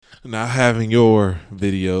not having your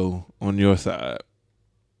video on your side.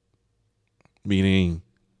 Meaning,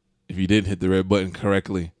 if you didn't hit the red button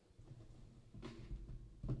correctly.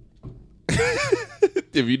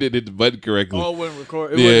 If you didn't hit the button correctly. Oh, it wouldn't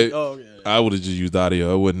record. I would have just used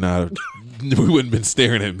audio. I would not have. We wouldn't have been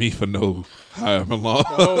staring at me for no however long.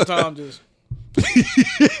 The whole time just.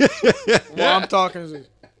 While I'm talking.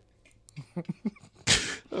 That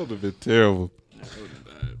would have been terrible.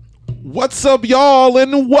 What's up, y'all,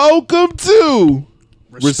 and welcome to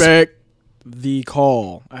Respect the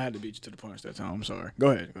Call. I had to beat you to the punch that time. I'm sorry. Go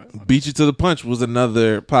ahead. Beat You to the Punch was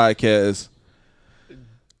another podcast.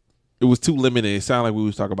 It was too limited. It sounded like we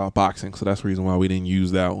was talking about boxing, so that's the reason why we didn't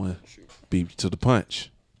use that one. Beat You to the Punch.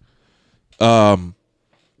 Welcome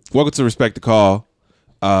to Respect the Call.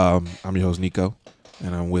 I'm your host, Nico,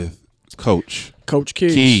 and I'm with Coach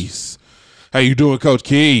Keys. How you doing, Coach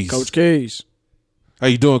Keys? Coach Keys. How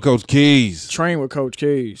you doing, Coach Keys? Train with Coach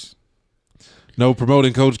Keys. No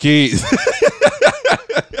promoting Coach Keys.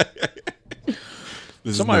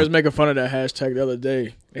 Somebody was making fun of that hashtag the other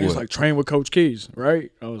day. It was like, train with Coach Keys,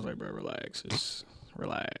 right? I was like, bro, relax.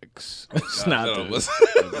 Relax. It's not this.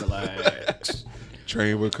 Relax.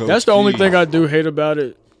 Train with Coach That's the only Keys. thing I do hate about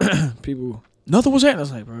it. People, nothing was happening. I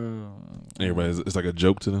was like, bro. Everybody, it's like a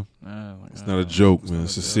joke to them. Like, It's not a joke, man.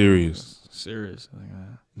 It's just serious. Serious.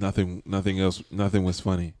 Nothing else. Nothing was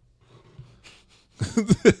funny.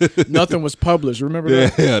 Nothing was published. Remember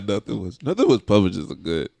that? Yeah, nothing was published.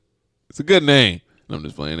 It's a good name. No, I'm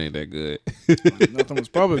just playing. It ain't that good. Nothing was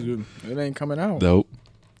published. Dude. It ain't coming out. Nope.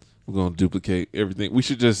 We're gonna duplicate everything. We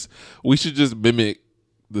should just mimic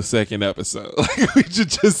the second episode. Like we should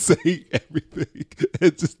just say everything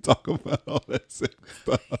and just talk about all that same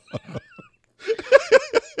stuff.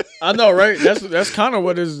 I know, right? That's kind of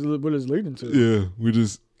what it's leading to. Yeah, we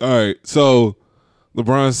just all right. So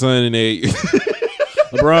LeBron's son and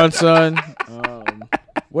LeBron's son.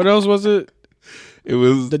 What else was it? It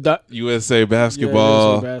was the USA basketball.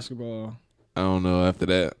 Yeah, USA basketball. I don't know. After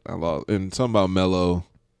that, I lost. And something about Melo.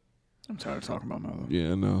 I'm tired of talking about Melo.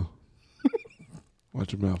 Yeah, I know.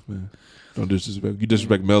 Watch your mouth, man. Don't disrespect. You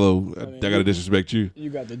disrespect Melo, I gotta disrespect you.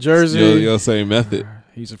 You got the jersey. Your same method.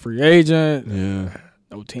 He's a free agent. Yeah.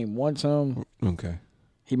 No team wants him. Okay.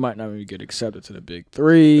 He might not even get accepted to the Big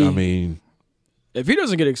Three. I mean, if he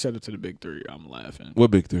doesn't get accepted to the Big Three, I'm laughing.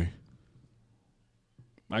 What Big Three?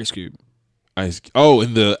 Ice Cube. Oh,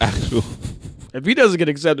 in the actual. If he doesn't get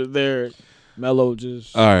accepted there, Melo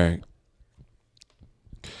just. All right.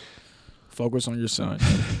 Focus on your son.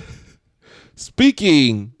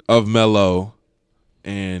 Speaking of Melo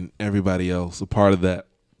and everybody else, a part of that.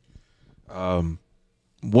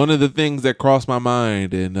 One of the things that crossed my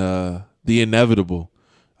mind and the inevitable.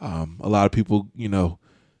 A lot of people,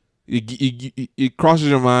 it crosses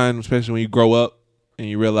your mind, especially when you grow up and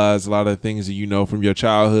you realize a lot of the things that you know from your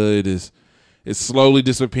childhood is slowly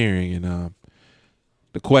disappearing. And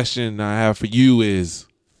the question I have for you is,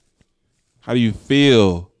 how do you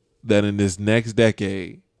feel that in this next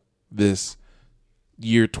decade, this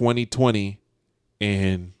year 2020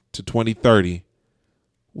 and to 2030,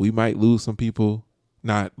 we might lose some people,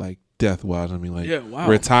 not like death-wise, I mean like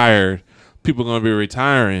retired. People are going to be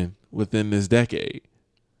retiring within this decade.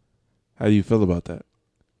 How do you feel about that?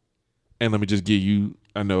 And let me just give you,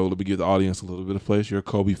 let me give the audience a little bit of place. You're a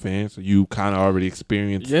Kobe fan, so you kind of already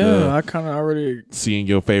experienced I kind of already seeing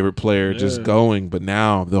your favorite player just going, but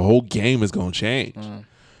now the whole game is going to change.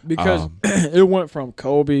 Because it went from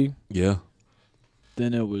Kobe. Yeah.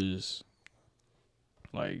 Then it was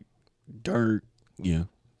like Dirk. Yeah.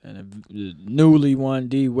 And the newly won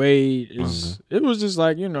D Wade. It was just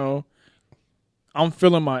like, I'm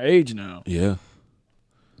feeling my age now. Yeah.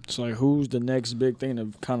 It's like, who's the next big thing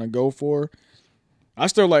to kind of go for? I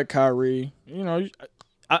still like Kyrie. I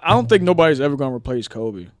don't think nobody's ever going to replace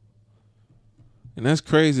Kobe. And that's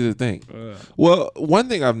crazy to think. Well, one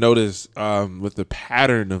thing I've noticed with the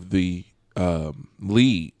pattern of the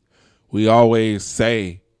league, we always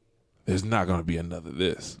say there's not going to be another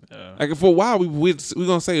this. Yeah. Like for a while, we're going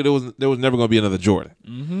to say there was never going to be another Jordan.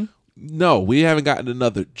 Mm-hmm. No, we haven't gotten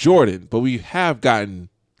another Jordan, but we have gotten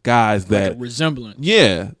guys that like a resemblance.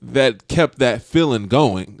 Yeah, that kept that feeling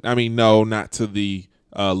going. I mean, no, not to the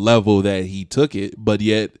level that he took it, but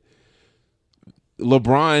yet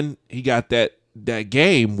LeBron, he got that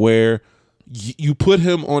game where you put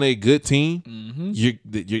him on a good team.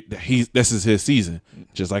 Mm-hmm. This is his season,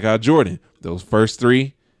 just like how Jordan. Those first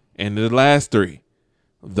three and the last three,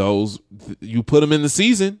 you put him in the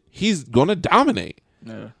season, he's gonna dominate.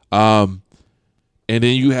 Yeah. And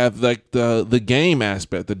then you have like the game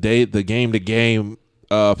aspect, the game to game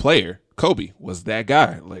player. Kobe was that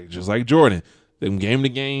guy, like just like Jordan. them game to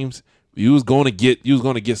games, you was gonna get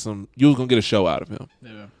a show out of him.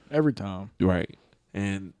 Yeah, every time. Right.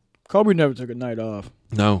 And Kobe never took a night off.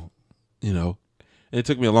 No, it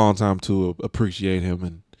took me a long time to appreciate him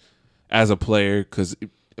and as a player, because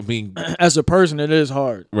I mean, as a person, it is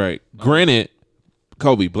hard. Right. Granted,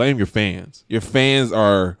 Kobe, blame your fans. Your fans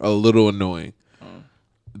are a little annoying.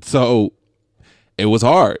 So it was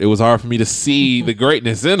hard. It was hard for me to see the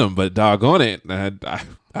greatness in him, but doggone it,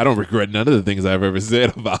 I don't regret none of the things I've ever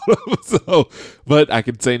said about him. So, but I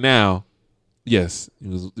can say now, yes, he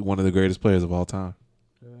was one of the greatest players of all time.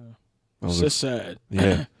 Yeah. It's just sad.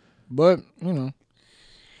 Yeah. But,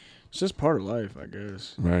 it's just part of life, I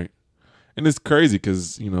guess. Right. And it's crazy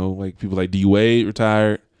because, like people like D Wade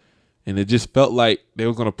retired, and it just felt like they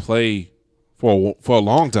were going to play for a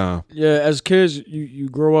long time. Yeah, as kids, you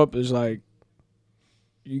grow up as like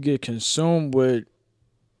you get consumed with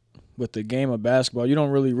the game of basketball. You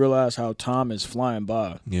don't really realize how time is flying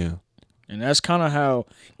by. Yeah. And that's kind of how,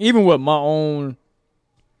 even with my own,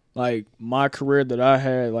 like my career that I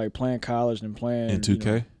had, like playing college and playing in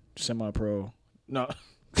 2K, semi-pro. No.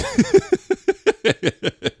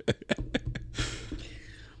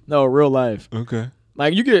 No, real life. Okay.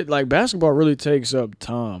 Like you get like basketball really takes up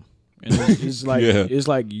time. And it's like it's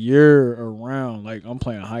like year around. Like I'm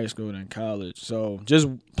playing high school and college. So just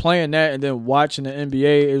playing that and then watching the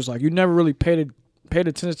NBA, it was like you never really paid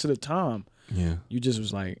attention to the time. Yeah. You just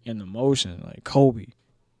was like in the motion, like Kobe,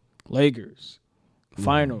 Lakers,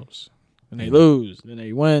 finals. And they lose. Then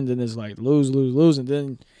they win, then it's like lose, and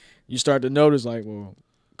then you start to notice like, well,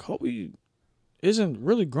 Kobe isn't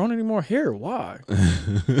really grown anymore here. Why?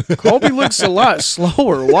 Kobe looks a lot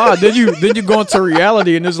slower. Why? Then you go into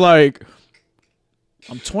reality and it's like,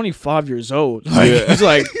 I'm 25 years old. Like, it's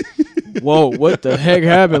like, whoa, what the heck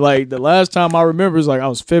happened? Like the last time I remember is like I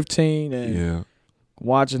was 15 and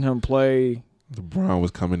watching him play. LeBron was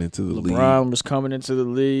coming into the league. LeBron was coming into the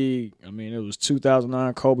league. I mean, it was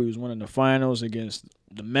 2009. Kobe was winning the finals against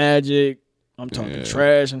the Magic. I'm talking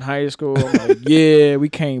trash in high school. I'm like, we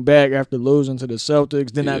came back after losing to the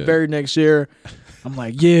Celtics. Then that very next year, I'm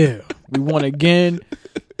like, we won again.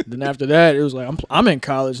 Then after that, it was like, I'm in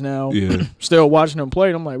college now. Yeah. Still watching them play.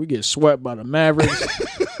 And I'm like, we get swept by the Mavericks.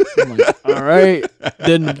 I'm like, all right.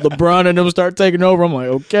 Then LeBron and them start taking over. I'm like,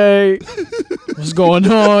 okay, what's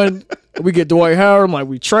going on? We get Dwight Howard. I'm like,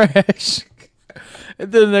 we trash.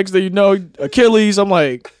 And then the next thing you know, Achilles. I'm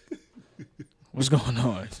like, what's going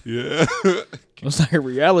on? Yeah. It's like a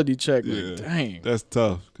reality check. Like, dang. That's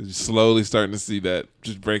tough because you're slowly starting to see that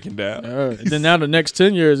just breaking down. And then now the next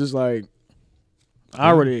 10 years, it's like, I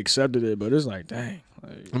already accepted it, but it's like, dang.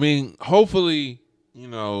 Like, I mean, hopefully,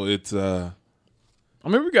 it's I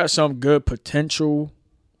mean, we got some good potential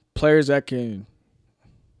players that can,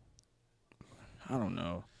 I don't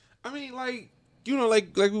know. I mean, like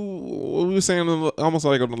what we were saying almost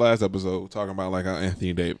like on the last episode, talking about like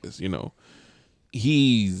Anthony Davis,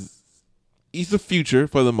 he's the future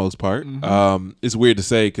for the most part. Mm-hmm. It's weird to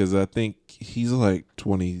say because I think he's like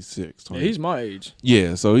 26. 20. Yeah, he's my age.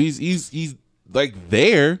 Yeah, so he's like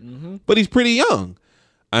there, but he's pretty young,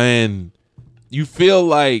 and you feel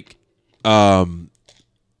like that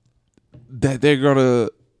they're gonna.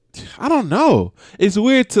 I don't know. It's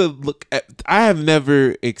weird to look at. I have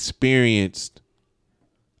never experienced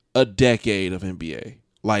a decade of NBA.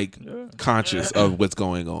 Like conscious of what's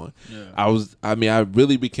going on. Yeah. I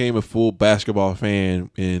really became a full basketball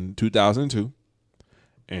fan in 2002.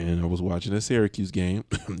 And I was watching a Syracuse game.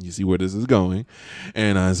 You see where this is going.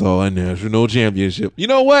 And I saw a national championship. You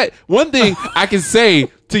know what? One thing I can say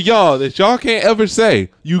to y'all that y'all can't ever say,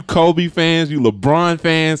 you Kobe fans, you LeBron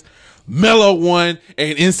fans, Melo won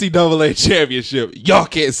an NCAA championship. Y'all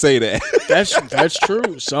can't say that. That's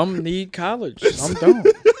true. Some need college. Some don't.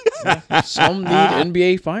 Some need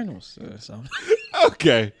NBA finals.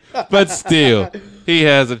 Okay. But still, he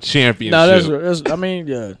has a championship. No, that's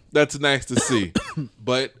That's nice to see.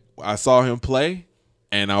 But I saw him play,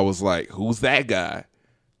 and I was like, who's that guy?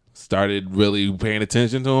 Started really paying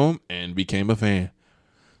attention to him and became a fan.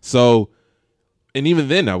 So, and even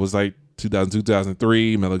then, I was like, 2002,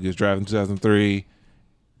 2003, Melo gets drafted in 2003,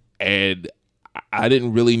 and I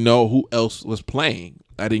didn't really know who else was playing.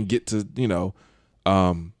 I didn't get to,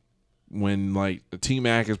 when like the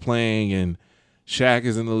T-Mac is playing and Shaq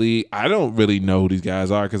is in the league, I don't really know who these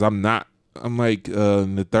guys are because I'm like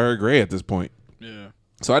in the third grade at this point. Yeah.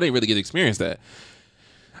 So I didn't really get to experience that.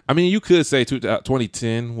 I mean, you could say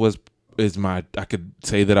 2010 I could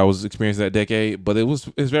say that I was experiencing that decade, but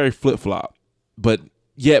it's very flip-flop. But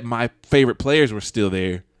yet my favorite players were still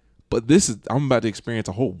there But I'm about to experience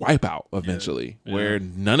a whole wipeout eventually, where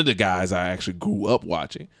none of the guys I actually grew up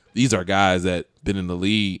watching. These are guys that been in the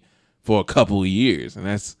league for a couple of years, and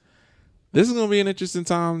this is gonna be an interesting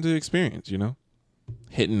time to experience.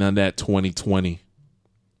 Hitting on that 2020,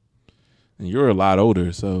 and you're a lot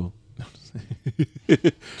older, so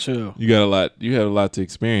chill. You had a lot to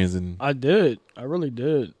experience, and I did. I really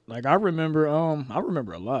did. Like I remember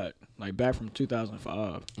a lot. Like back from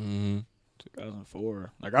 2005.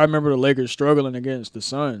 2004. Like I remember the Lakers struggling against the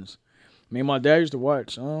Suns. Me and my dad used to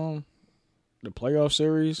watch the playoff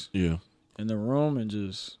series in the room and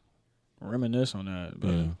just reminisce on that.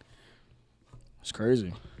 But it's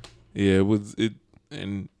crazy. Yeah,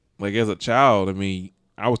 and like as a child, I mean,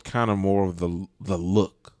 I was kind of more of the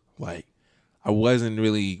look. Like I wasn't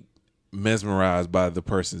really mesmerized by the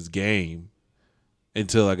person's game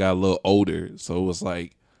until I got a little older. So it was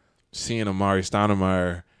like seeing Amari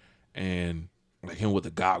Stoudemire and like him with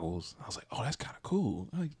the goggles. I was like, oh, that's kind of cool.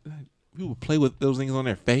 Like people play with those things on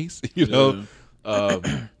their face,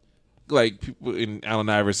 like people in Allen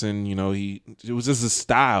Iverson, it was just a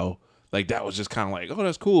style. Like that was just kind of like, oh,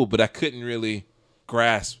 that's cool. But I couldn't really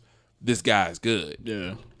grasp this guy's good.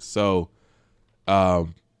 Yeah. So,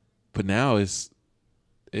 but now it's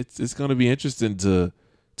going to be interesting to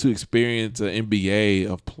experience an NBA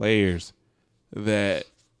of players that,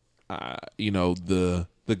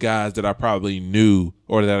 the guys that I probably knew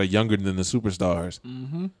or that are younger than the superstars.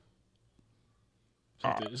 Mm-hmm.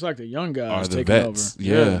 It's like the young guys the taking vets. over.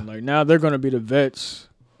 Yeah. Like now they're going to be the vets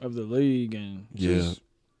of the league and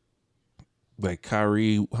like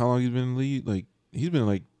Kyrie, how long he's been in the league? Like he's been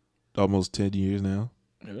like almost 10 years now.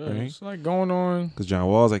 Yeah, right? It's like going on. Because John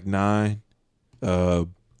Wall's like 9.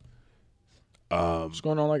 It's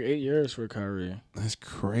going on like 8 years for Kyrie. That's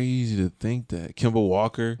crazy to think that. Kemba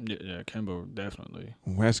Walker. Yeah, Kemba definitely.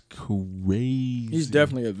 That's crazy. He's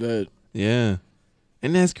definitely a vet. Yeah.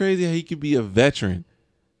 And that's crazy how he could be a veteran.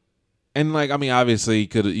 And like, I mean, obviously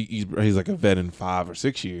he's like a vet in 5 or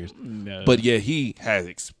 6 years. Yeah. But yeah, he has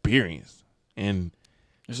experience. And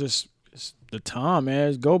it's the time, man.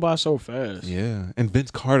 It's go by so fast. Yeah. And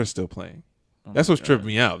Vince Carter's still playing. That's what's tripping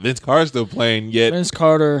me out. Vince Carter's still playing, yet Vince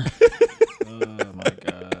Carter. Oh my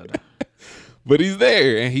God. But he's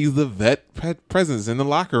there, and he's the vet presence in the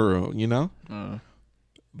locker room,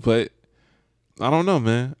 But I don't know,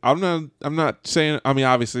 man. I'm not saying. I mean,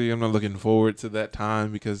 obviously, I'm not looking forward to that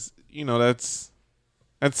time because that's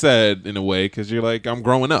sad in a way because you're like, I'm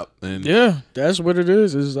growing up, and yeah, that's what it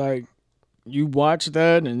is. It's like you watch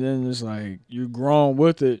that, and then it's like you're grown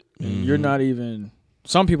with it, and you're not even.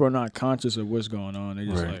 Some people are not conscious of what's going on. They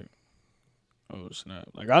just like, oh snap!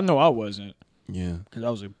 Like I know I wasn't. Yeah,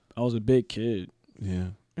 because I was a big kid. Yeah,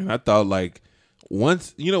 and I thought like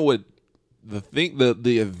once what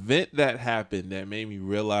the event that happened that made me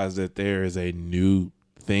realize that there is a new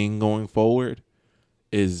thing going forward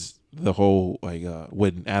is the whole like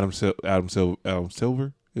when Adam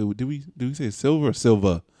Silver. Did we say Silver or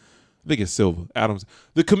Silva? I think it's Silva.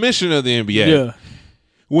 The commissioner of the NBA. Yeah.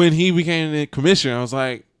 When he became the commissioner, I was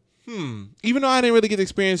like, even though I didn't really get to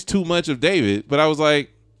experience too much of David, but I was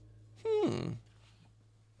like,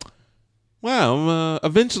 wow,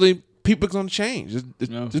 eventually people are going to change.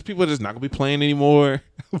 Just people are just not going to be playing anymore.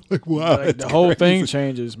 I'm like, wow. Like, the whole thing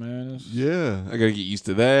changes, man. Yeah. I got to get used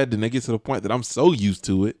to that. Then they get to the point that I'm so used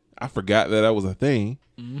to it, I forgot that was a thing.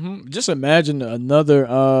 Mm-hmm. Just imagine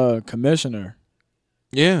another commissioner.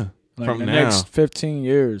 Yeah. Like from the now. next 15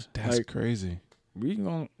 years. That's like, crazy. We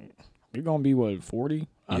gonna be what, 40?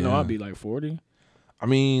 I know I'll be like 40. I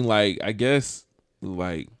mean, like, I guess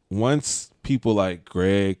like once people like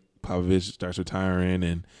Greg Popovich starts retiring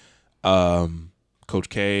and Coach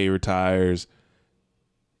K retires,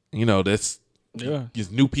 that's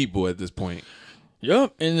just new people at this point.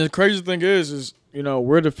 Yep. And the crazy thing is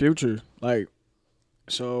we're the future. Like,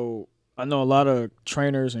 so I know a lot of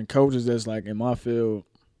trainers and coaches that's like in my field.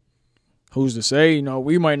 Who's to say,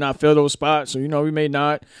 we might not fill those spots, or, we may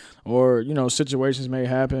not, or, situations may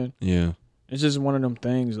happen. Yeah. It's just one of them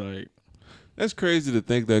things, like. That's crazy to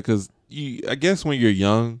think that, because I guess when you're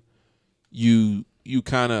young, you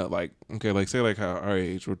kind of, like, okay, like, say, like, how our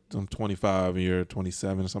age, I'm 25 and you're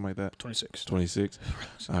 27 or something like that. 26. 26.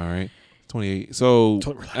 All right. 28. So,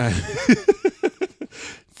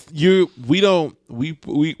 we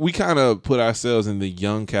kind of put ourselves in the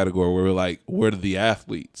young category where we're like, we're the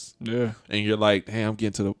athletes. Yeah. And you're like, hey, I'm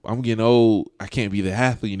getting old. I can't be the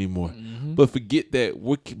athlete anymore. Mm-hmm. But forget that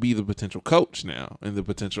we could be the potential coach now and the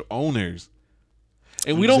potential owners.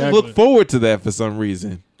 And we don't look forward to that for some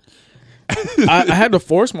reason. I had to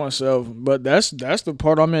force myself, but that's the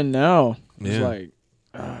part I'm in now. It's like,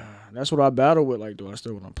 that's what I battle with. Like, do I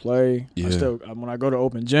still want to play? Yeah. When I go to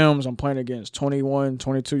open gyms, I'm playing against 21,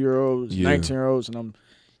 22-year-olds, 19-year-olds, and I'm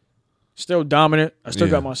still dominant. I still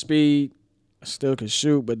got my speed. I still can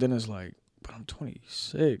shoot, but then it's like, but I'm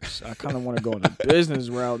 26. I kind of want to go in the business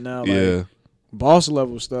route now, like boss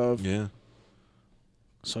level stuff. Yeah.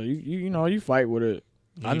 So you fight with it.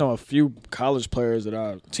 I know a few college players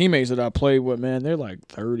teammates that I played with, man, they're like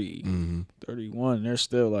 30, 31. They're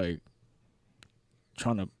still like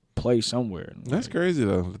trying to play somewhere. That's crazy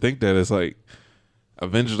though. To think that it's like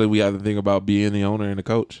eventually we have to think about being the owner and the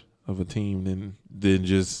coach of a team than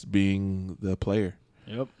just being the player.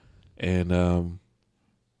 Yep. And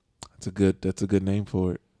that's a good name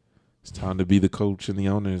for it. It's time to be the coach and the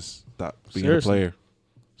owner. Stop being a player.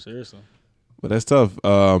 Seriously. But that's tough.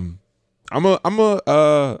 I'm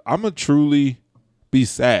a truly be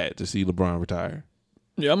sad to see LeBron retire.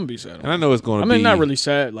 Yeah, I'm gonna be sad. And I know it's going to be. I mean, not really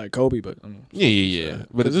sad like Kobe, but yeah.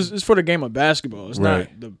 But it's for the game of basketball. It's not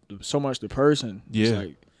so much the person. Yeah. It's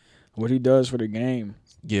like what he does for the game.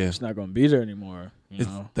 Yeah, it's not gonna be there anymore. It's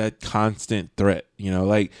that constant threat.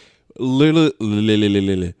 Like literally,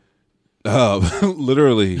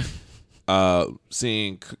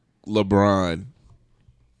 seeing LeBron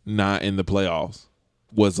not in the playoffs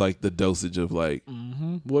was like the dosage of like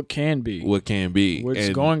what can be, what's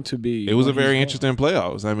going to be. It was a very interesting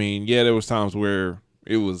playoffs. I mean, there was times where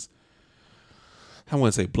it was, I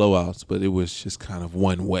wouldn't say blowouts, but it was just kind of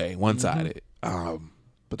one-sided.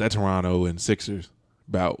 But that Toronto and Sixers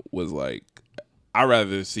bout was like, I'd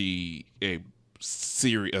rather see a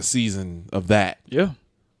season of that. Yeah.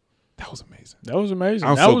 That was amazing.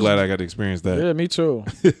 I'm so glad I got to experience that. Yeah, me too.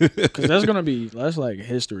 Because that's like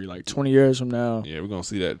history. Like 20 years from now. Yeah, we're going to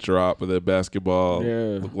see that drop of that basketball.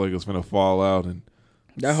 Yeah. Looked like it was going to fall out. And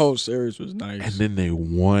that whole series was nice. And then they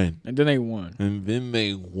won.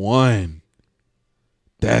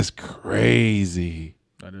 That's crazy.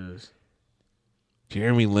 That is.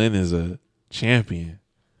 Jeremy Lin is a champion.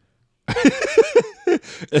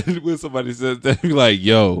 And when somebody says that, be like,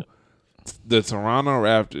 yo, the Toronto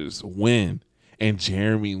Raptors win, and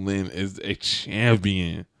Jeremy Lin is a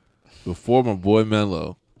champion before my boy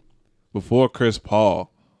Melo, before Chris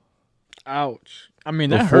Paul. Ouch. I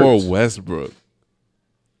mean, that before hurts. Westbrook.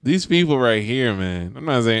 These people right here, man. I'm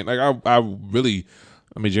not saying, like,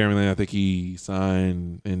 Jeremy Lin, I think he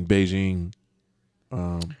signed in Beijing.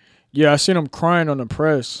 Yeah, I seen him crying on the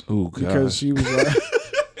press. Oh, God. Because he was like...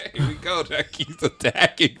 Here we go. That keeps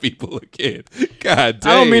attacking people again. God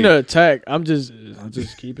dang. I don't mean to attack. I'm just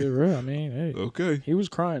keep it real. I mean, hey. Okay. He was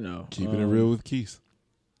crying though. Keeping it real with Keith.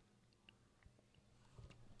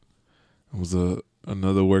 It was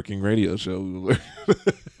another working radio show.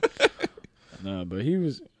 Nah, but he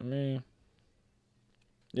was. I mean,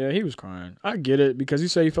 yeah, he was crying. I get it because he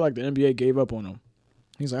said he felt like the NBA gave up on him.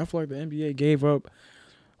 He's like, I feel like the NBA gave up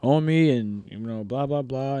on me, and blah blah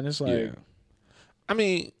blah. And it's like. Yeah. I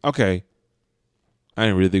mean, okay. I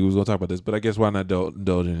didn't really think we was going to talk about this, but I guess why not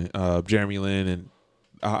indulge in it? Jeremy Lin and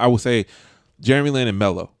I would say Jeremy Lin and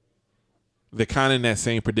Melo. They're kind of in that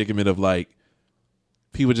same predicament of like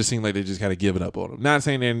people just seem like they just kind of giving up on them. Not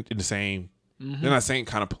saying they're in the same, they're not the same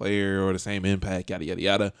kind of player or the same impact, yada yada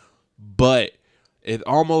yada. But it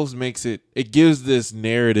almost makes it gives this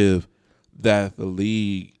narrative that the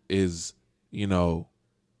league is,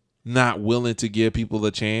 not willing to give people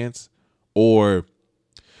a chance, or.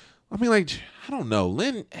 I mean, like, I don't know.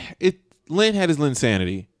 Lin had his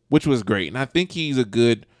Linsanity, which was great. And I think he's a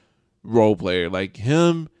good role player. Like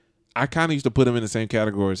him, I kind of used to put him in the same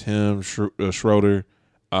category as him, Schroeder.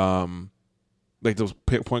 Like those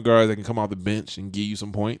point guards that can come off the bench and give you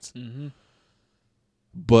some points. Mm-hmm.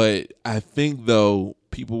 But I think, though,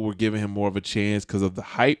 people were giving him more of a chance because of the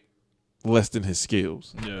hype, less than his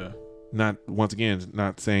skills. Yeah. Not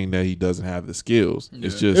saying that he doesn't have the skills. Yeah.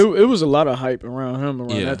 It's just it was a lot of hype around him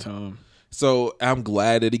that time. So I'm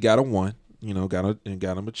glad that he got a one, got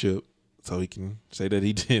him a chip, so he can say that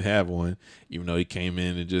he did have one, even though he came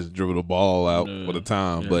in and just dribbled the ball out for the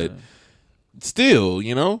time. Yeah. But still,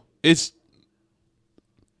 it's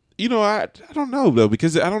I don't know though,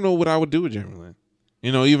 because I don't know what I would do with Jeremy Lin.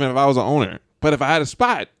 Even if I was an owner, but if I had a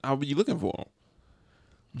spot, I would be looking for him.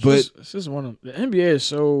 But it's just one of the NBA is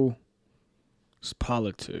so. It's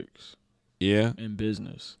politics. Yeah. And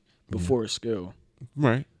business before skill.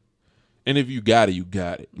 Right. And if you got it, you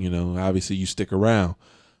got it. Obviously you stick around.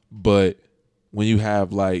 But when you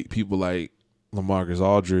have like people like LaMarcus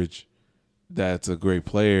Aldridge, that's a great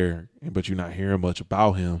player, but you're not hearing much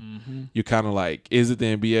about him, you're kind of like, is it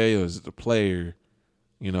the NBA or is it the player?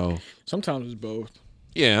 Sometimes it's both.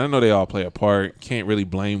 Yeah, I know they all play a part. Can't really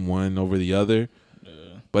blame one over the other. Yeah.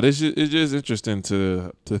 But it's just interesting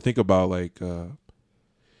to think about, like,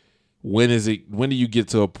 when do you get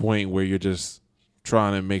to a point where you're just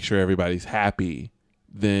trying to make sure everybody's happy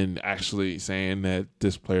than actually saying that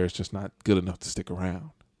this player is just not good enough to stick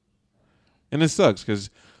around. And it sucks because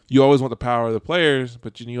you always want the power of the players,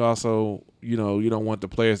 but you also, you don't want the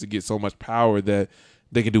players to get so much power that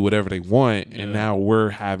they can do whatever they want. Yeah. And now we're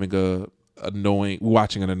having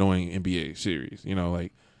watching an annoying NBA series.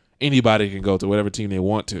 Like anybody can go to whatever team they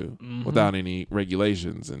want to without any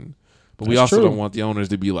regulations. But we also don't want the owners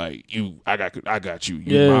to be like, I got you.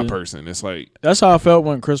 You're my person. It's like, that's how I felt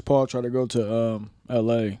when Chris Paul tried to go to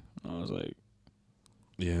LA. I was like,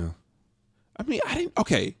 yeah. I mean, I didn't.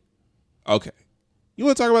 Okay. You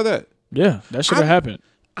want to talk about that? Yeah, that should have happened.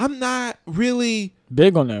 I'm not really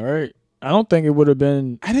big on that, right? I don't think it would have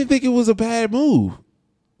been. I didn't think it was a bad move.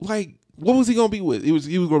 Like, what was he going to be with? He was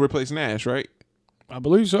going to replace Nash, right? I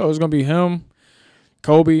believe so. It was going to be him,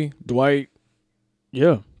 Kobe, Dwight.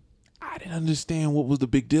 Yeah. I didn't understand what was the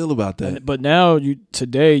big deal about that. But now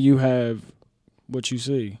today you have what you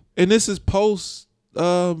see. And this is post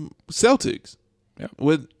Celtics. Yep.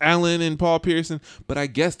 With Allen and Paul Pierce. But I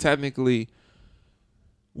guess technically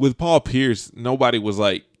with Paul Pierce, nobody was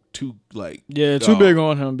like too big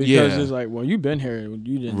on him because it's like, well, you've been here,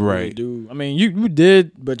 you didn't really do. I mean, you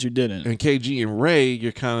did, but you didn't. And KG and Ray,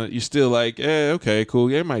 you're still like, okay, cool,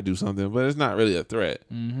 they might do something, but it's not really a threat.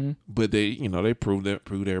 Mm-hmm. But they proved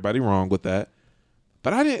everybody wrong with that.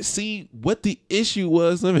 But I didn't see what the issue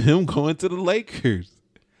was of him going to the Lakers.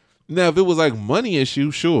 Now, if it was like money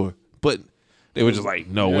issue, sure, but they were just like,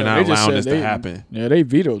 no, we're not allowing this to happen. Yeah, they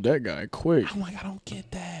vetoed that guy quick. I'm like, I don't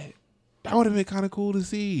get that. That would have been kind of cool to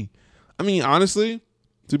see. I mean, honestly,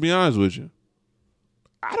 to be honest with you,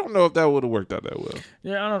 I don't know if that would have worked out that well.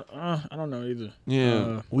 Yeah, I don't know either.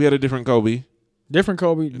 Yeah, we had a different Kobe.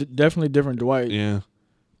 Definitely different Dwight. Yeah,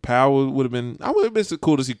 Powell would have been. I would have been so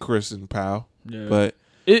cool to see Chris and Powell. Yeah, but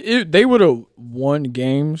they would have won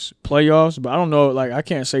games, playoffs, but I don't know. Like, I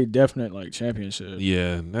can't say definite like championship.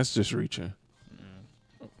 Yeah, that's just reaching.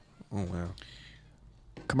 Yeah. Oh wow.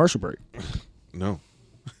 Commercial break. No.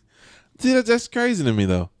 See, that's crazy to me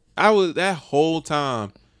though. I was that whole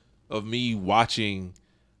time of me watching,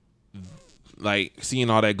 like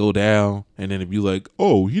seeing all that go down, and then it'd be like,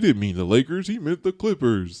 "Oh, he didn't mean the Lakers; he meant the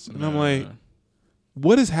Clippers." And I'm like,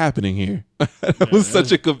 "What is happening here?" It was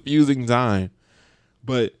such a confusing time.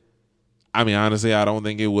 But I mean, honestly, I don't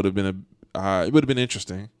think it would have been it would have been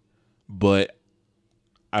interesting, but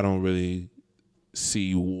I don't really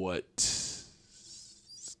see what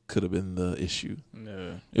could have been the issue.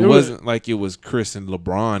 Yeah. It wasn't like it was Chris and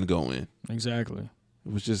LeBron going. Exactly.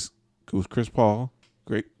 It was Chris Paul.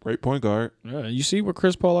 Great point guard. Yeah, you see where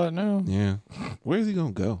Chris Paul at now? Yeah. Where is he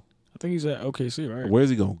gonna go? I think he's at OKC, right? Where's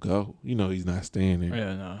he gonna go? He's not staying there.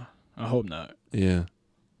 Yeah, no. I hope not. Yeah.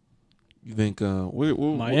 You think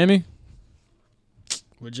Miami?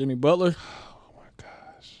 With Jimmy Butler? Oh my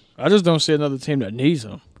gosh. I just don't see another team that needs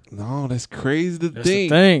him. No, that's crazy to That's the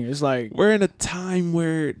thing. It's like we're in a time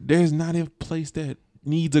where there's not a place that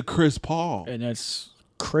needs a Chris Paul. And that's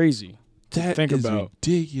crazy. Think about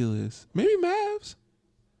ridiculous. Maybe Mavs.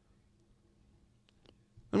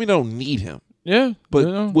 I mean, they don't need him. Yeah.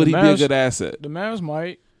 But would he be a good asset? The Mavs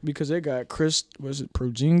might, because they got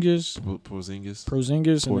Porzingis?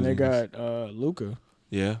 Porzingis, and then they got Luka.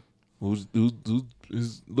 Yeah. Who's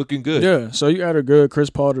looking good. Yeah. So you add a good Chris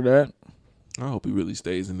Paul to that. I hope he really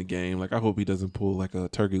stays in the game. Like, I hope he doesn't pull like a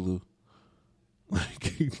turkey Lou.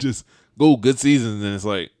 Like, just go good season, and then it's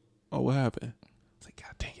like, oh, what happened? It's like,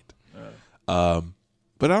 God dang it.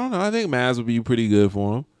 But I don't know. I think Mavs would be pretty good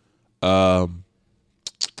for him.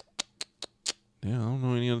 Yeah, I don't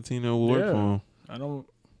know any other team that would work for him. I don't.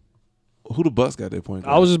 Who the Bucks got that point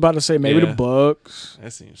guard? I was just about to say maybe the Bucks.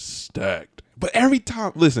 That seems stacked. But every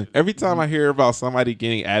time I hear about somebody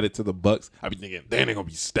getting added to the Bucks, I be thinking, they're going to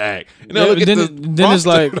be stacked. And then it's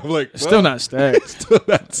like, I'm like, still not stacked.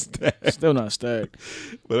 Still not stacked.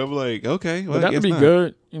 But I'm like, okay. Well, that would be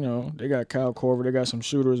good. They got Kyle Korver. They got some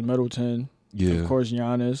shooters, Middleton. Yeah. Of course,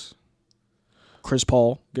 Giannis. Chris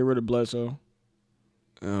Paul. Get rid of Bledsoe.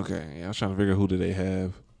 Okay. Yeah, I was trying to figure out who do they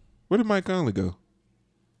have. Where did Mike Conley go?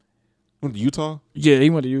 Went to Utah? Yeah,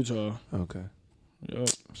 he went to Utah. Okay. Yep.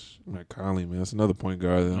 Mike Conley, man, that's another point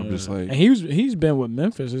guard that I'm just like. And he's been with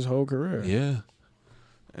Memphis his whole career. Yeah.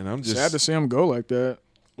 And I'm just sad to see him go like that.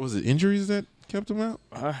 Was it injuries that kept him out?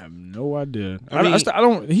 I have no idea. I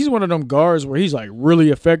don't. He's one of them guards where he's like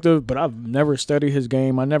really effective, but I've never studied his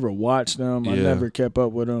game. I never watched him. Yeah. I never kept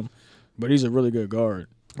up with him. But he's a really good guard.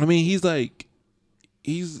 I mean, he's like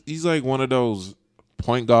one of those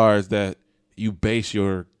point guards that you base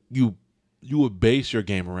you would base your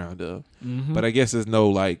game around of. Mm-hmm. But I guess there's no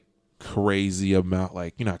like crazy amount.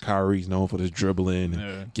 Like, you know, Kyrie's known for this dribbling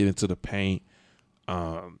and get into the paint.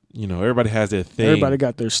 You know, everybody has their thing. Everybody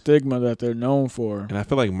got their stigma that they're known for. And I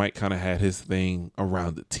feel like Mike kind of had his thing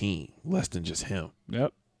around the team, less than just him.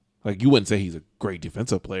 Yep. Like, you wouldn't say he's a great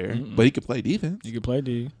defensive player, but he could play defense. You can play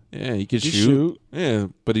D. Yeah, he could shoot. Yeah,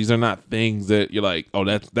 but these are not things that you're like, oh,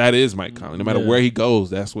 that is Mike Conley. No matter where he goes,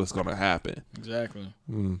 that's what's going to happen. Exactly.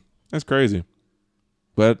 That's crazy.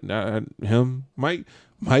 But him,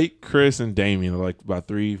 Mike, Chris, and Damian are like my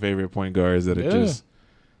 3 favorite point guards that are just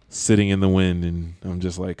sitting in the wind, and I'm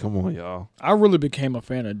just like, come on, y'all. I really became a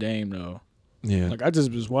fan of Dame, though. Yeah. Like, I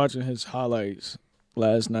just was watching his highlights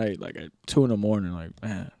last night, like at 2 a.m. Like,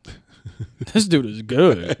 man, this dude is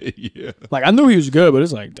good. Yeah. Like, I knew he was good, but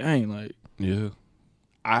it's like, dang, like. Yeah.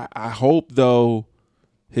 I hope, though,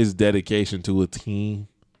 his dedication to a team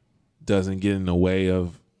doesn't get in the way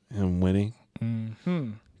of him winning.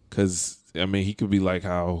 Because, I mean, he could be like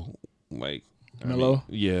how, like. Melo?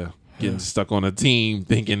 Getting stuck on a team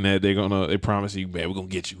thinking that they promise you, man, we're going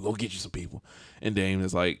to get you. We'll get you some people. And Dame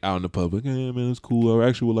is like out in the public, hey, man, it's cool. I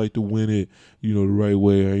actually would like to win it, you know, the right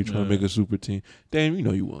way. I ain't trying to make a super team. Dame, you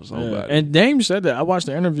know you want somebody. Yeah. And Dame said that. I watched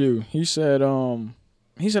the interview. He said,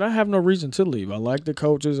 I have no reason to leave. I like the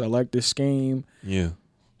coaches. I like the scheme. Yeah.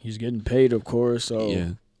 He's getting paid, of course. So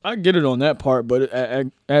yeah. I get it on that part. But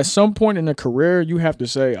at some point in a career, you have to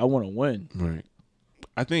say, I want to win. Right.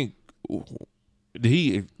 I think did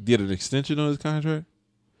he get an extension on his contract?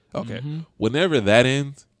 Okay. Mm-hmm. Whenever that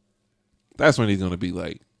ends, that's when he's going to be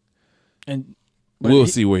like, and we'll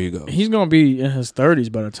see where he goes. He's going to be in his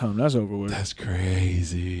 30s by the time that's over with. That's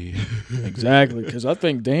crazy. Exactly. Because I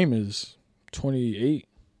think Dame is 28.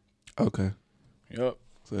 Okay. Yep.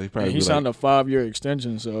 So he probably signed a 5-year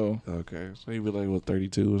extension, so. Okay. So he'd be like, what,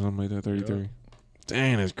 32 or something like that, 33? Yep.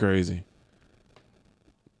 Dang, that's crazy.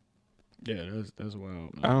 Yeah, that's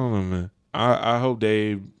wild, man. I don't know, man. I hope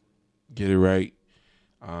Dave get it right.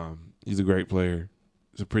 He's a great player.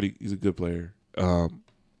 He's a good player. Him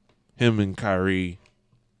and Kyrie,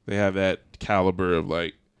 they have that caliber of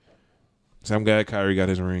like. So I'm glad Kyrie got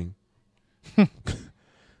his ring. Yeah,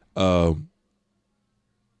 I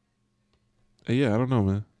don't know,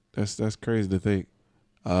 man. That's crazy to think.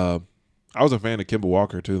 I was a fan of Kemba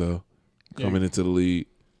Walker too, though, coming into the league.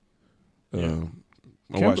 I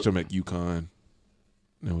watched him at UConn.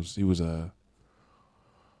 He was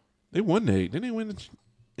they won didn't they win the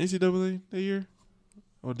NCAA that year?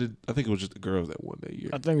 Or I think it was just the girls that won that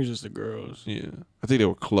year. I think it was just the girls. Yeah. I think they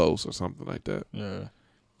were close or something like that. Yeah.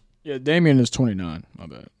 Yeah, Damian is 29, my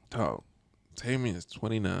bad. Oh. Damian is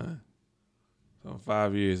 29. So in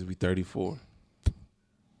 5 years it'll be 34.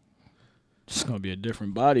 It's gonna be a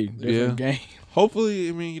different body, different game. Hopefully,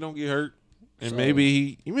 I mean, he don't get hurt. And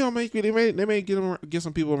maybe they may get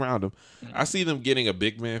some people around him. I see them getting a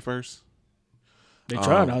big man first. They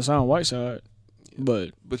tried Hassan Whiteside,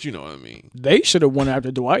 but you know what I mean. They should have went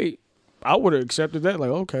after Dwight. I would have accepted that.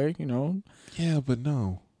 Like, okay, you know. Yeah, but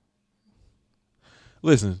no.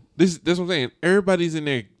 Listen, this what I'm saying. Everybody's in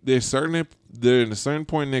they're in a certain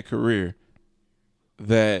point in their career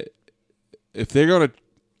that if they're gonna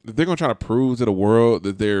try to prove to the world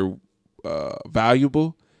that they're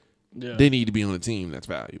valuable. Yeah. They need to be on a team that's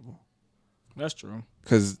valuable. That's true.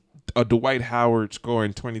 Because a Dwight Howard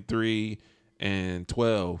scoring 23 and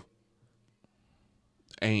 12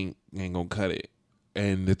 ain't gonna cut it.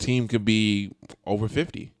 And the team could be over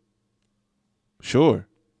 50. Sure.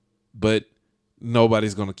 But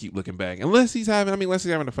nobody's gonna keep looking back. Unless he's having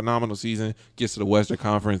a phenomenal season, gets to the Western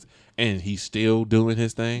Conference, and he's still doing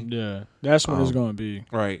his thing. Yeah. That's what it's gonna be.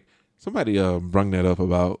 Right. Somebody brung that up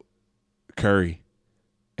about Curry.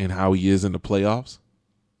 And how he is in the playoffs.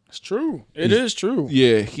 It's true. It is true.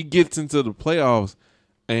 Yeah, he gets into the playoffs,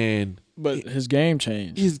 but his game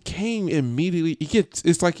changed. His game immediately.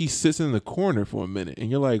 It's like he sits in the corner for a minute, and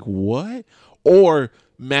you're like, what? Or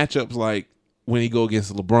matchups like when he go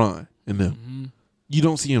against LeBron and them, you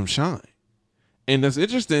don't see him shine, and that's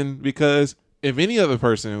interesting because if any other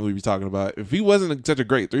person we'd be talking about, if he wasn't such a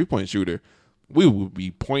great 3-point shooter, we would be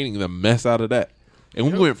pointing the mess out of that,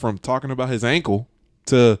 and we went from talking about his ankle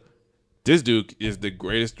to this dude is the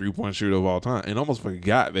greatest 3-point shooter of all time, and almost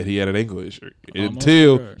forgot that he had an ankle issue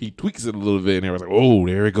until he tweaks it a little bit, and everyone's like, "Oh,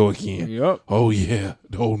 there we go again." Yep. Oh yeah.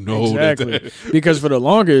 Oh no. Exactly. Because for the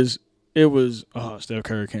longest, it was Steph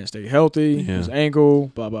Curry can't stay healthy. His ankle,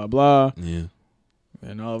 blah blah blah. Yeah.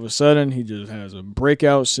 And all of a sudden, he just has a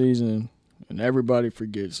breakout season, and everybody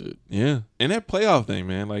forgets it. Yeah. And that playoff thing,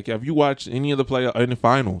 man. Like, have you watched any of the in the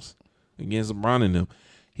finals against LeBron and them?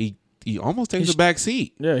 he almost takes a back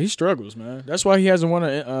seat. Yeah, he struggles, man. That's why he hasn't won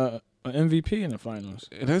an MVP in the finals.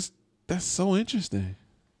 And that's so interesting.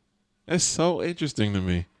 That's so interesting to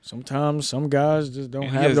me. Sometimes some guys just don't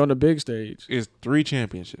have it on the big stage. It's 3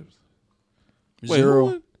 championships.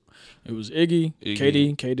 0. It was Iggy,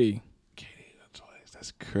 KD.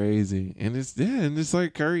 That's crazy. And it's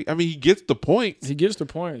like Curry. I mean, he gets the points.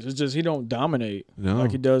 It's just he don't dominate No. like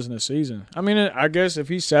he does in the season. I mean, I guess if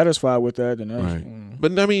he's satisfied with that, then that's right.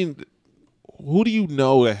 But I mean, who do you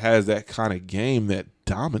know that has that kind of game that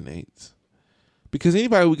dominates? Because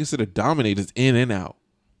anybody we consider dominate is in and out.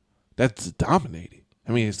 That's dominating.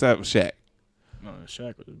 I mean, except Shaq. No,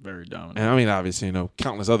 Shaq was very dominant. And I mean, obviously,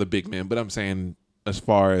 countless other big men. But I'm saying as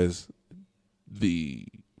far as the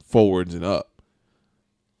forwards and up.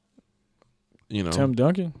 Tim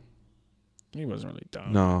Duncan? He wasn't really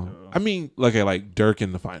dominant. No. I mean, look at like Dirk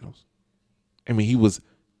in the finals. I guess he was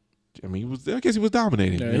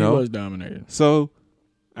dominating. Yeah, he was dominating. So,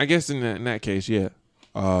 I guess in that case, yeah.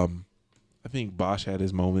 I think Bosh had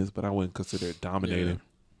his moments, but I wouldn't consider it dominating.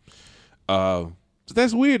 Yeah. So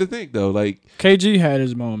that's weird to think, though. Like KG had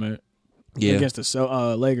his moment against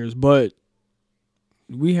the Lakers, but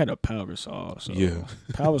we had a Pau Gasol, so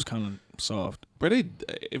Pau was kind of soft. But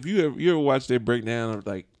if you ever watch their breakdown of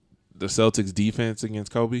like the Celtics defense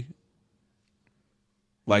against Kobe,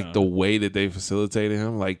 like the way that they facilitated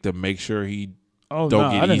him, like to make sure he don't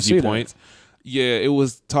get easy points. Yeah, it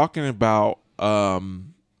was talking about.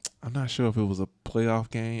 I'm not sure if it was a playoff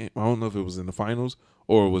game. I don't know if it was in the finals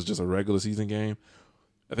or it was just a regular season game.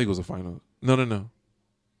 I think it was a final. No.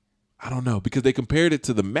 I don't know because they compared it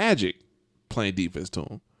to the Magic playing defense to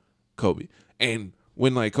him, Kobe. And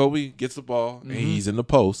when like Kobe gets the ball and he's in the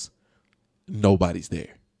post, nobody's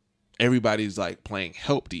there. Everybody's like playing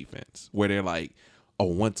help defense where they're like, oh,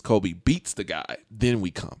 once Kobe beats the guy, then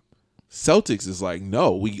we come. Celtics is like,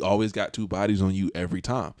 no, we always got 2 bodies on you every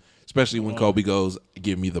time. Especially when Kobe goes,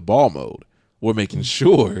 give me the ball mode. We're making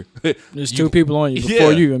sure there's 2 people on you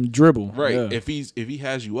before you even dribble. Right. Yeah. If he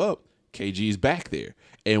has you up, KG's back there.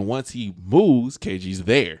 And once he moves, KG's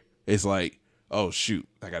there. It's like, oh shoot,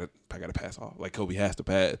 I gotta pass off. Like Kobe has to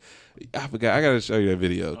pass. I forgot. I gotta show you that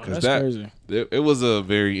video because crazy. It was a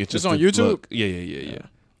very interesting. It's on YouTube. Look. Yeah.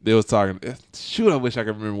 They was talking. Shoot, I wish I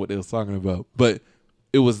could remember what they was talking about. But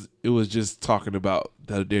it was just talking about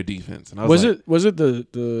their defense. And I was it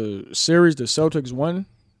the series the Celtics won,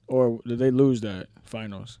 or did they lose that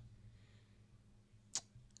finals?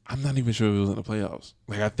 I'm not even sure if it was in the playoffs.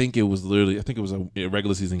 Like I think it was a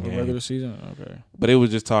regular season game. Regular season, okay. But it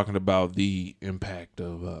was just talking about the impact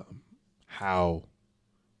of how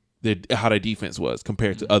their defense was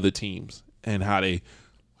compared to other teams, and how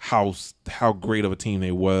great of a team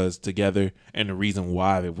they was together, and the reason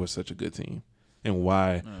why they were such a good team, and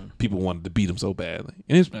why people wanted to beat them so badly.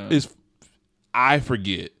 And it's I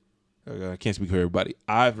forget. I can't speak for everybody.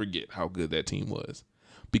 I forget how good that team was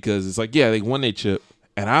because it's like they won their chip.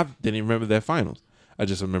 And I didn't even remember that finals. I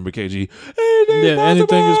just remember KG.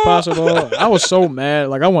 Anything is possible. I was so mad.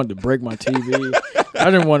 Like, I wanted to break my TV.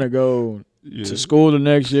 I didn't want to go to school the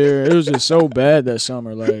next year. It was just so bad that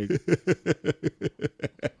summer. Like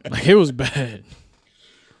it was bad.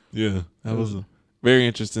 Yeah, that was a very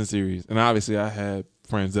interesting series. And obviously, I had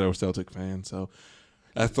friends that were Celtic fans. So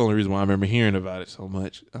that's the only reason why I remember hearing about it so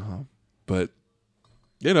much. But,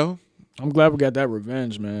 I'm glad we got that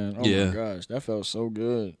revenge, man. Oh my gosh, that felt so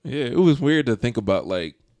good. Yeah, it was weird to think about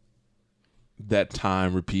like that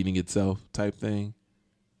time repeating itself type thing,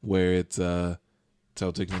 where it's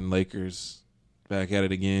Celtics and Lakers back at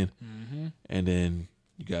it again, and then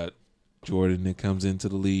you got Jordan that comes into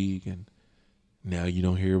the league, and now you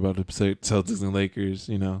don't hear about the Celtics and Lakers.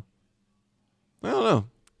 I don't know.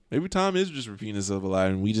 Maybe time is just repeating itself a lot,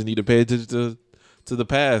 and we just need to pay attention to the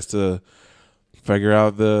past to figure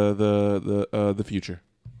out the future.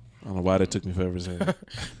 I don't know why that took me forever to say that.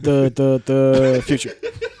 the future.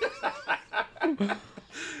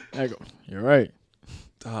 There you go. You're right.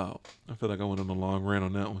 Oh, I feel like I went on a long rant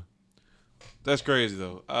on that one. That's crazy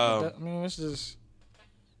though. It's just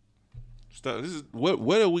stuff. This is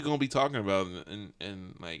what are we gonna be talking about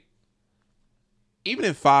in like even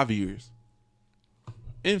in 5 years?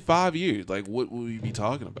 In 5 years, like what will we be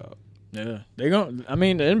talking about? Yeah, the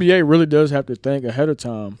NBA really does have to think ahead of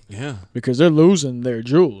time. Yeah, because they're losing their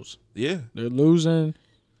jewels. Yeah, they're losing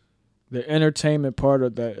the entertainment part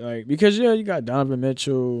of that. Like because you got Donovan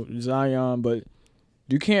Mitchell, Zion, but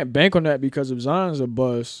you can't bank on that because if Zion's a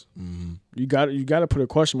bust, you got to put a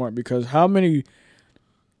question mark because how many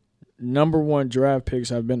number 1 draft picks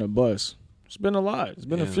have been a bust? It's been a lot. It's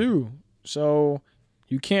been a few. So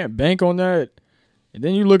you can't bank on that. And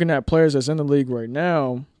then you're looking at players that's in the league right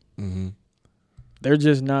now Mm-hmm. They're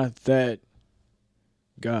just not that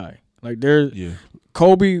guy. Like Yeah.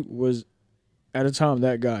 Kobe was at a time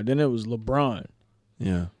that guy. Then it was LeBron.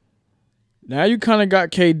 Yeah. Now you kind of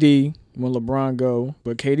got KD when LeBron go,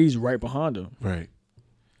 but KD's right behind him. Right.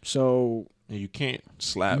 So And you can't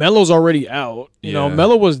slap. Melo's already out. You know, Yeah.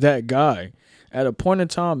 Melo was that guy. At a point in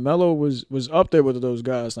time, Melo was up there with those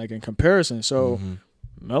guys, like in comparison. So Mhm.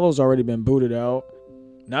 Melo's already been booted out,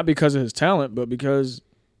 not because of his talent, but because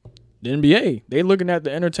the NBA, they looking at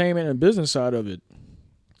the entertainment and business side of it.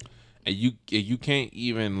 And you can't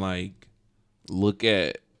even like look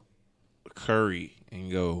at Curry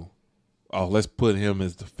and go, oh, let's put him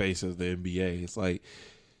as the face of the NBA. It's like,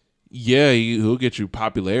 yeah, he'll get you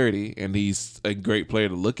popularity, and he's a great player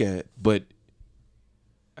to look at, but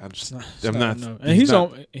It's I'm not. no. And he's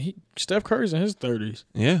not, on. Steph Curry's in his 30s.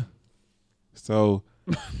 Yeah. So,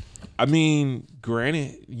 I mean,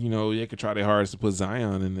 granted, you know, they could try their hardest to put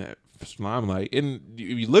Zion in that limelight, and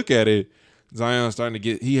if you look at it, Zion's starting to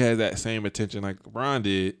get. He has that same attention like LeBron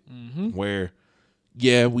did, where.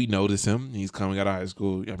 Yeah, we notice him. He's coming out of high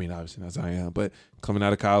school. I mean, obviously not Zion, but coming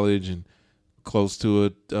out of college and close to a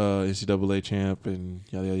NCAA champ and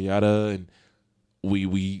yada yada yada. And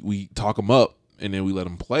we talk him up, and then we let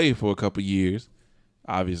him play for a couple years.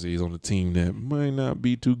 Obviously, he's on a team that might not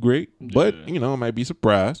be too great, but you know, might be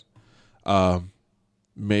surprised.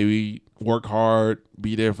 Maybe work hard,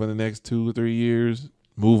 be there for the next 2 or 3 years,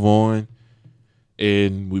 move on,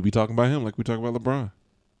 and we be talking about him like we talk about LeBron.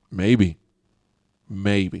 Maybe.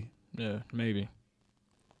 Yeah, maybe.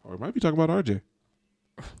 Or it might be talking about RJ.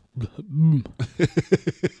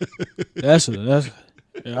 That's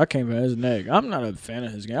yeah, I can't fan his neck. I'm not a fan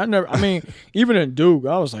of his game. I mean, even in Duke,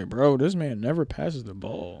 I was like, bro, this man never passes the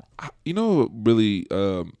ball. You know what really,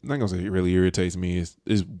 I'm not gonna say it really irritates me is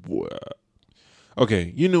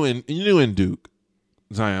okay. You knew in Duke,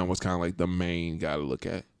 Zion was kind of like the main guy to look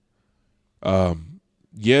at.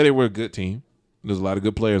 Yeah, they were a good team. There's a lot of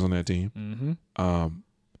good players on that team. Mm-hmm.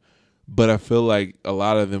 But I feel like a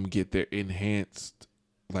lot of them get their enhanced,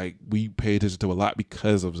 like we pay attention to a lot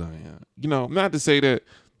because of Zion. You know, not to say that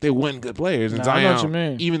they weren't good players. And I know what you Zion,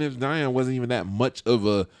 mean. even if Zion wasn't even that much of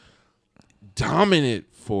a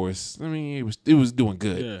dominant force, I mean, it was doing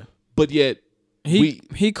good. Yeah. But yet,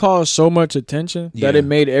 he caused so much attention that it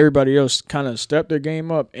made everybody else kind of step their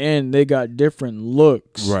game up, and they got different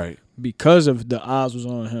looks, right, because of the eyes was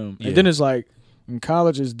on him. Yeah. And then it's like in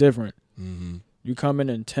college, it's different. Mm-hmm. You come in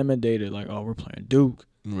intimidated, like, oh, we're playing Duke.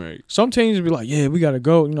 Right. Some teams be like, yeah, we got to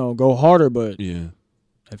go harder. But Yeah.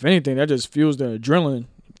 if anything, that just fuels the adrenaline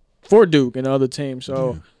for Duke and the other team.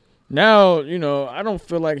 So now, I don't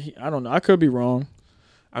feel like I don't know. I could be wrong.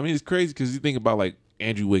 I mean, it's crazy because you think about like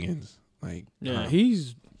Andrew Wiggins, like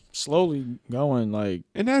he's slowly going like,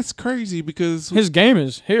 and that's crazy because his game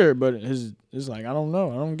is here, but it's like I don't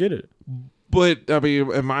know, I don't get it. But I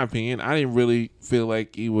mean, in my opinion, I didn't really feel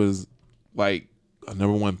like he was like a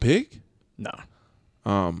number one pick. Nah.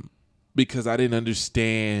 Because I didn't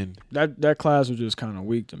understand that class was just kind of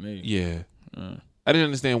weak to me. Yeah. I didn't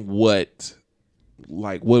understand what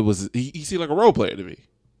was he seemed like a role player to me.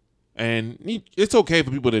 And it's okay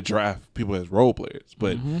for people to draft people as role players,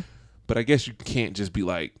 but I guess you can't just be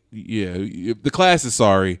like, if the class is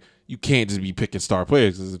sorry, you can't just be picking star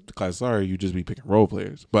players. Because if the class is sorry, you just be picking role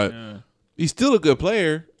players. But he's still a good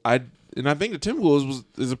player. I think the Timberwolves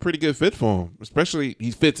is a pretty good fit for him, especially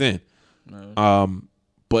he fits in.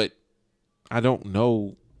 But I don't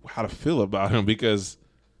know how to feel about him because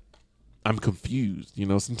I'm confused.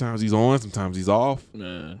 Sometimes he's on, sometimes he's off.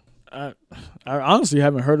 Man, I honestly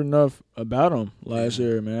haven't heard enough about him last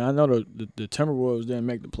year, man. I know the Timberwolves didn't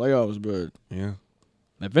make the playoffs, but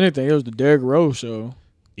if anything, it was the Derrick Rose show.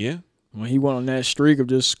 Yeah. When he went on that streak of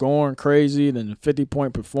just scoring crazy, then the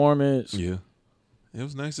 50-point performance. Yeah. It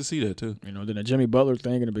was nice to see that too. Then the Jimmy Butler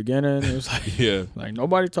thing in the beginning. It was like, like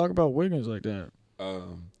nobody talk about Wiggins like that.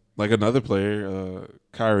 Like another player,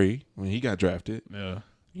 Kyrie, when he got drafted. Yeah.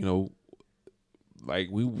 Like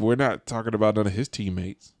we're not talking about none of his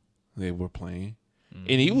teammates they were playing.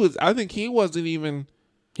 And I think he wasn't even.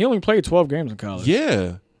 He only played 12 games in college.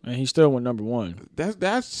 Yeah. And he still went number one.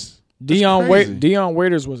 That's Deion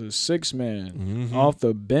Waiters was a 6-man off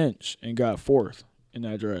the bench and got 4th in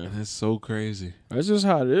that draft. That's so crazy. That's just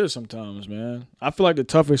how it is sometimes, man. I feel like the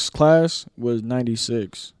toughest class was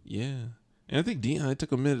 96. Yeah. And I think Deion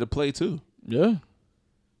took a minute to play too. Yeah.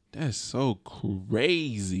 That's so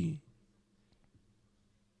crazy.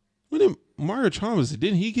 When did Mario Chalmers,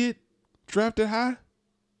 didn't he get drafted high?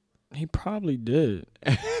 He probably did.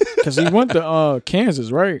 Because he went to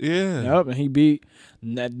Kansas, right? Yeah. Yep, and he beat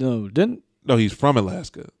No, he's from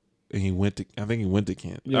Alaska. and I think he went to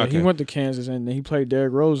Kansas. Yeah, okay. he went to Kansas, and he played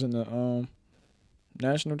Derrick Rose in the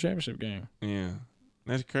national championship game. Yeah,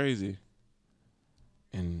 that's crazy.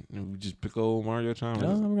 And we just pick old Mario Chalmers.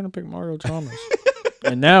 No, I'm gonna pick Mario Chalmers.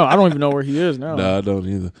 And now I don't even know where he is now. No, I don't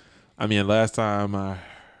either. I mean, last time I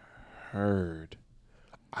heard,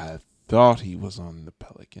 I thought he was on the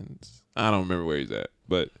Pelicans. I don't remember where he's at,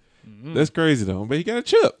 but that's crazy though. But he got a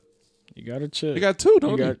chip. You got a chip. He got two,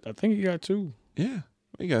 don't he? I think he got 2. Yeah,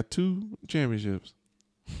 he got 2 championships.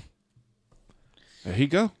 There he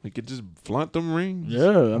go. He could just flaunt them rings.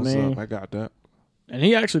 Yeah, What's I mean, up? I got that. and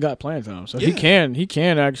he actually got playing time, so Yeah. he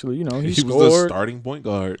can actually, he He scored. was the starting point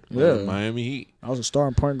guard for Yeah. Miami Heat. I was a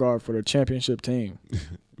starting point guard for the championship team.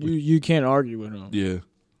 You can't argue with him. Yeah.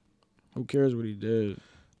 Who cares what he did?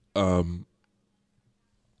 I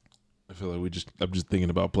feel like I'm just thinking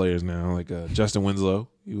about players now, like Justin Winslow.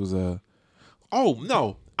 He was oh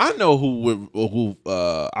no, I know who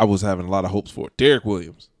I was having a lot of hopes for. Derek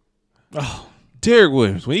Williams. Oh, Derek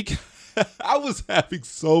Williams. When he, I was having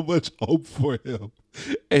so much hope for him,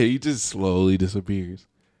 and he just slowly disappears.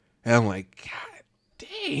 And I'm like, God dang!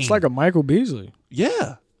 it's like a Michael Beasley.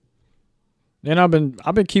 Yeah, And I've been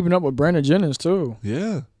keeping up with Brandon Jennings too.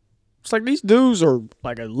 yeah. It's like these dudes are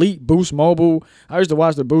like elite Boost Mobile. I used to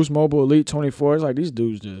watch the Boost Mobile Elite 24. It's like these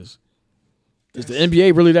dudes just. Is the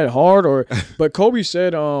NBA really that hard? Or but Kobe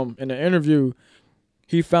said in the interview,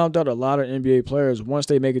 he found out a lot of NBA players once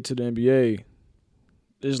they make it to the NBA,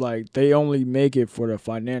 it's like they only make it for the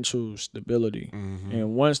financial stability,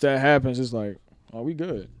 and once that happens, it's like, oh, we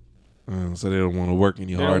good. So they don't want to work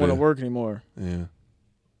any They harder. don't want to work anymore. Yeah.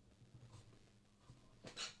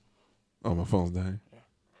 Oh, my phone's dying.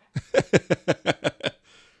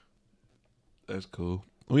 That's cool.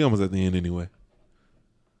 We almost at the end anyway.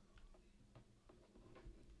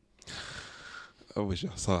 I wish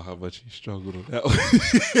y'all saw how much he struggled on that one.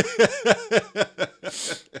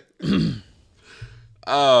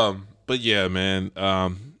 But yeah, man.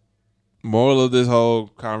 Moral of this whole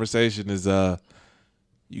conversation is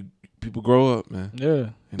you people grow up, man. Yeah,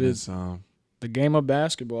 And it's the game of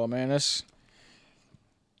basketball, man. Is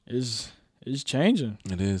changing.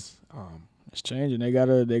 it is. It's changing. They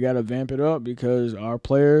gotta vamp it up because our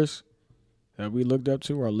players that we looked up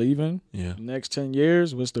to are leaving. Yeah. The next 10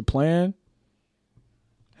 years, what's the plan?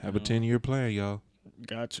 Have a 10-year plan, y'all.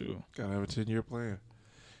 Got to. Gotta have a 10-year plan.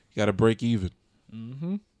 You gotta break even.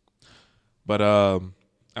 Mm-hmm. But I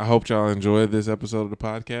hope y'all enjoyed this episode of the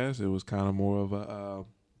podcast. It was kind of more of a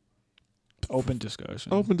Open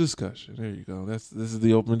discussion. open discussion. There you go. This is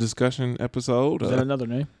the open discussion episode. Is that another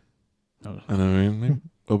name? No. I mean, maybe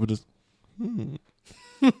open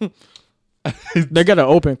They got an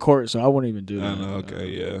open court, so I wouldn't even do that. I know. Okay,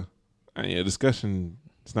 yeah, yeah. Discussion.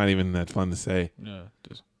 It's not even that fun to say. Yeah.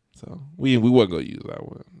 Just, So we wasn't gonna use that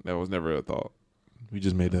one. That was never a thought. We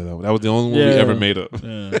just made that up. That was the only one we Yeah. ever made up.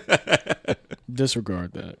 yeah.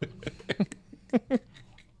 Disregard that.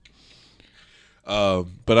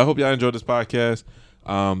 But I hope y'all enjoyed this podcast.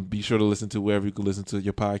 Be sure to listen to wherever you can listen to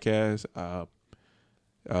your podcast.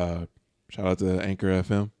 Shout out to Anchor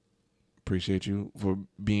FM. Appreciate you for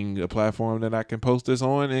being a platform that I can post this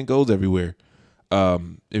on and goes everywhere.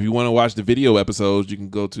 If you want to watch the video episodes, you can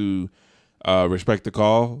go to Respect the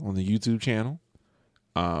Call on the YouTube channel.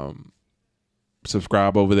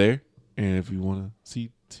 Subscribe over there, and if you want to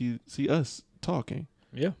see us talking,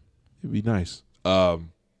 Yeah. it'd be nice.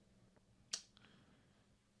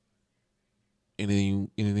 Anything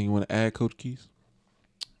you want to add, Coach Keys?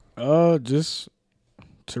 Just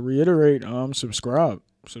to reiterate, subscribe,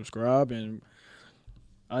 and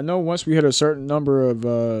I know once we hit a certain number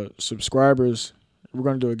of subscribers, we're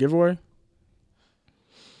gonna do a giveaway.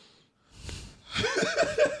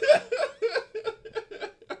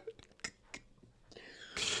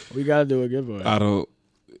 We gotta do a giveaway. I don't.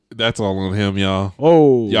 That's all on him, y'all.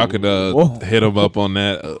 Oh, Y'all can Whoa. hit him up on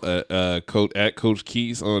that Coach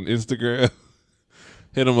Keys on Instagram.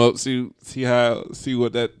 Hit him up, see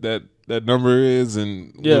what that number is,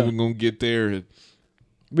 and Yeah. when we're gonna get there. And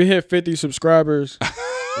We hit 50 subscribers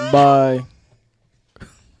by.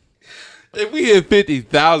 if we hit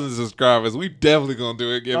 50,000 subscribers, we definitely gonna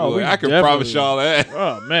do a giveaway. we I can definitely- promise y'all that.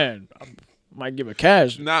 Oh man, I might give a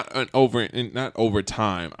cash. Not over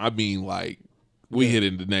time. I mean, like we hit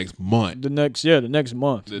it the next month. The next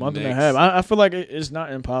month, The month and a next- half. I feel like it's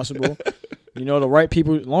not impossible. The right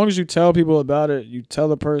people. As long as you tell people about it, you tell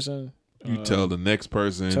the person. You tell the next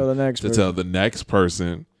person. Tell the next to person. tell the next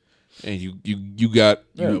person, and you got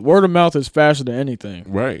Yeah, word of mouth is faster than anything.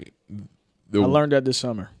 right. I learned that this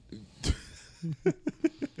summer.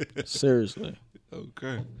 Seriously.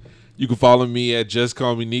 Okay. You can follow me at Just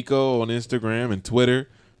Call Me Nico on Instagram and Twitter.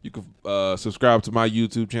 You can subscribe to my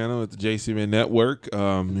YouTube channel at the JC Man Network.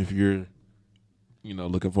 If you're,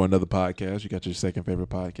 looking for another podcast, you got your second favorite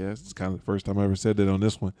podcast. It's kind of the first time I ever said that on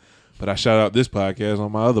this one, but I shout out this podcast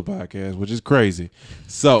on my other podcast, which is crazy.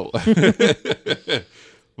 So,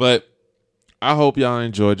 but I hope y'all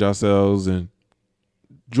enjoyed yourselves and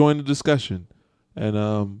join the discussion.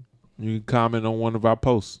 And you can comment on one of our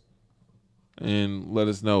posts and let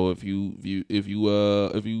us know if you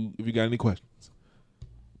got any questions.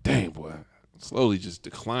 Damn, boy, slowly just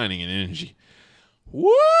declining in energy.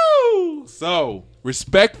 Woo! So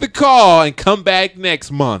respect the call and come back next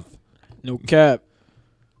month. No cap.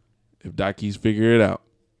 If Dockeys figure it out.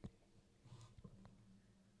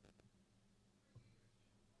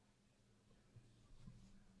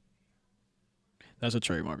 That's a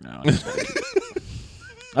trademark now.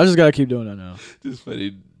 I just gotta keep doing that now. Just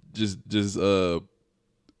funny. Just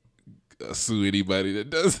sue anybody that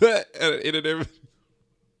does that at an internet.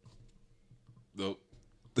 Nope.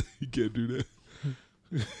 You can't do that.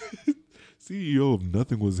 CEO of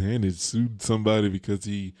Nothing Was Handed sued somebody because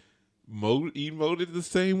he emoted the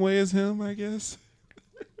same way as him, I guess.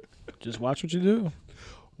 Just watch what you do.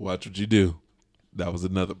 Watch what you do. That was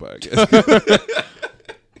another podcast.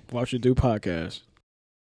 Watch you do podcast.